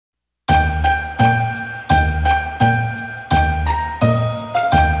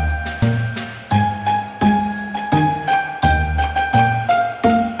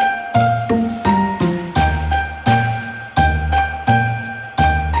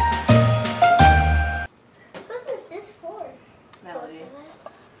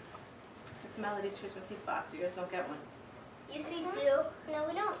Kelly's Christmas Eve box. You guys don't get one. Yes, we do. No,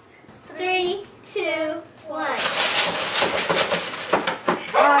 we don't. 3, 2, 1.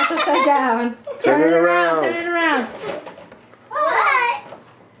 Oh, it's upside down. Turn it around. Turn it around. What?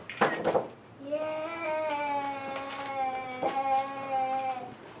 Yeah.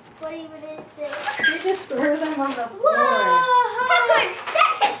 What even is this? You just threw them on the floor. Whoa!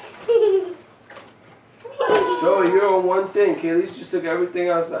 Joey, you're on one thing. Keillisse just took everything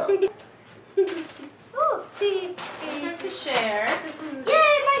else out. Oh, It's time to share.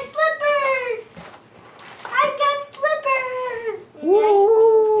 yay, my slippers! I got slippers!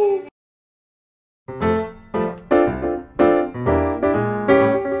 Woo!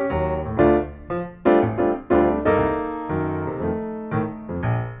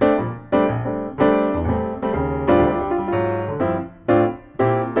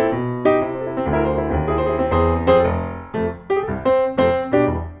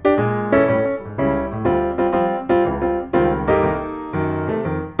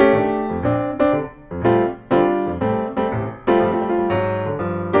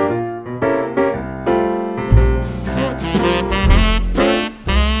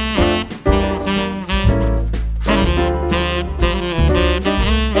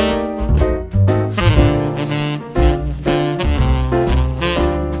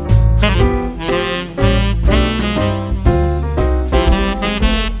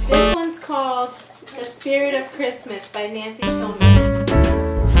 Christmas by Nancy Tillman.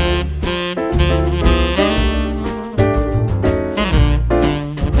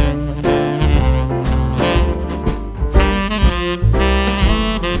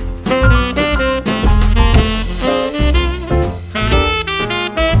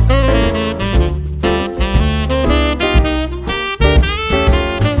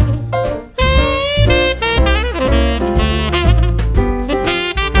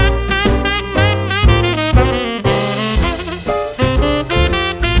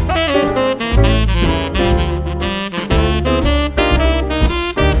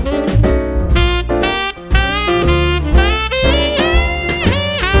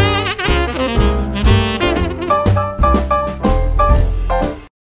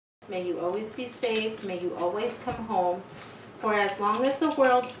 May you always be safe, may you always come home, for as long as the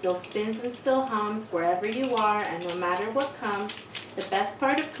world still spins and still hums, wherever you are and no matter what comes, the best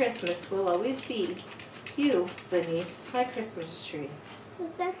part of Christmas will always be you beneath my Christmas tree.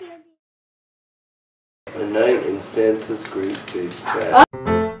 Was that the A night in Santa's great big bag.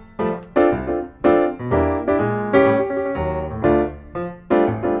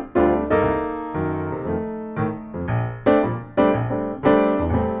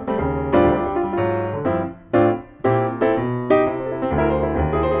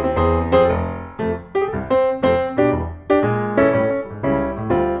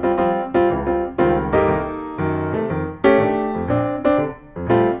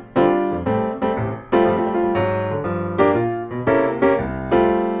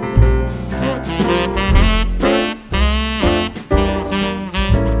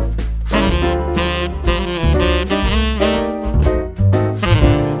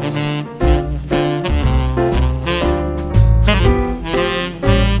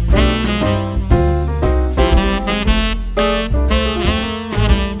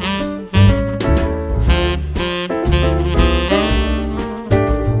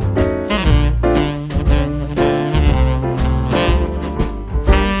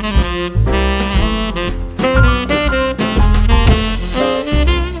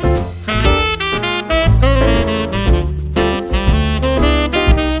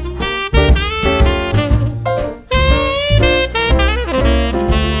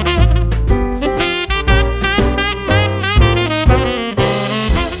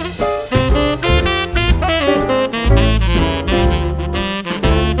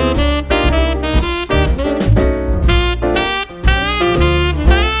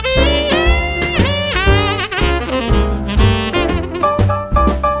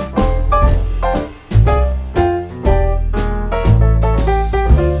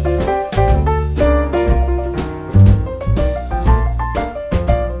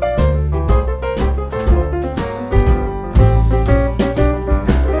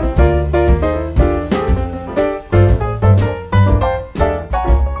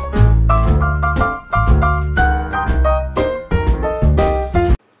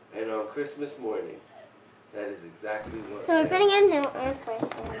 Christmas morning. That is exactly what. So we're putting a note on for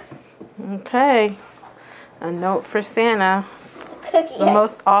Santa. Okay. A note for Santa. Cookie. The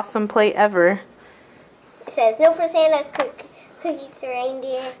most awesome plate ever. It says, note for Santa, cookies for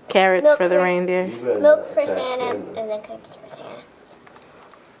reindeer. Carrots Milk for the for- reindeer. Milk for Santa, and then cookies for Santa.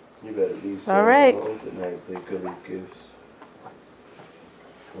 You better leave All right. alone tonight so you could leave gifts.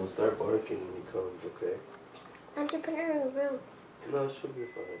 Don't start barking when he comes, okay? Why don't you put her in a room? No, she'll be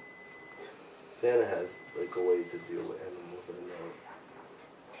fine. Santa has like a way to deal with animals, I know.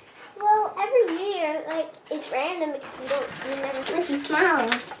 Well, every year, like, it's random because we never. Look, he's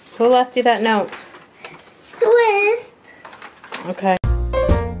smiling. Who left you that note? Twist. Okay.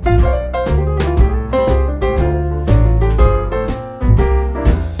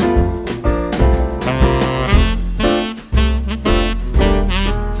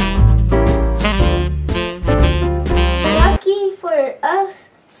 Lucky for us,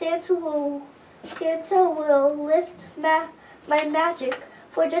 Santa will lift my magic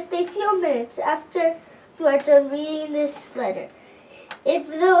for just a few minutes after you are done reading this letter. If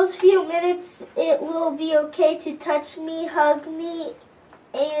those few minutes, it will be okay to touch me, hug me,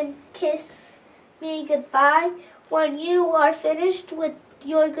 and kiss me goodbye. When you are finished with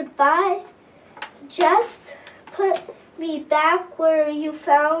your goodbyes, just put me back where you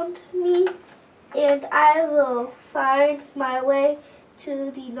found me, and I will find my way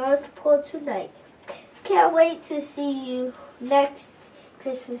to the North Pole tonight. Can't wait to see you next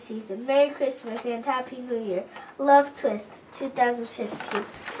Christmas season. Merry Christmas and Happy New Year. Love, Twist, 2015.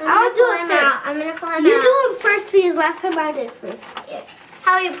 I'm gonna pull him out. You do it first because last time I did first. Yes.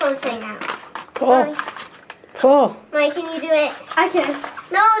 How are you pulling this thing out? Pull. Pull. Mommy, can you do it? I can.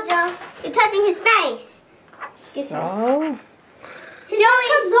 No, Joe. You're touching his face. So, His hat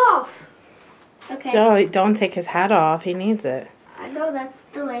comes off. Okay. Joe, don't take his hat off. He needs it. I know that's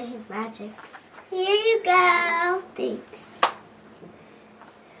the way his magic. Here you go. Thanks.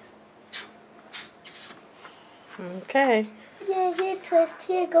 Okay. Yeah, here, Twist.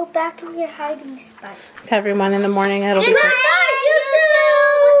 Here, go back in your hiding spot. To everyone in the morning, it'll be. Good night.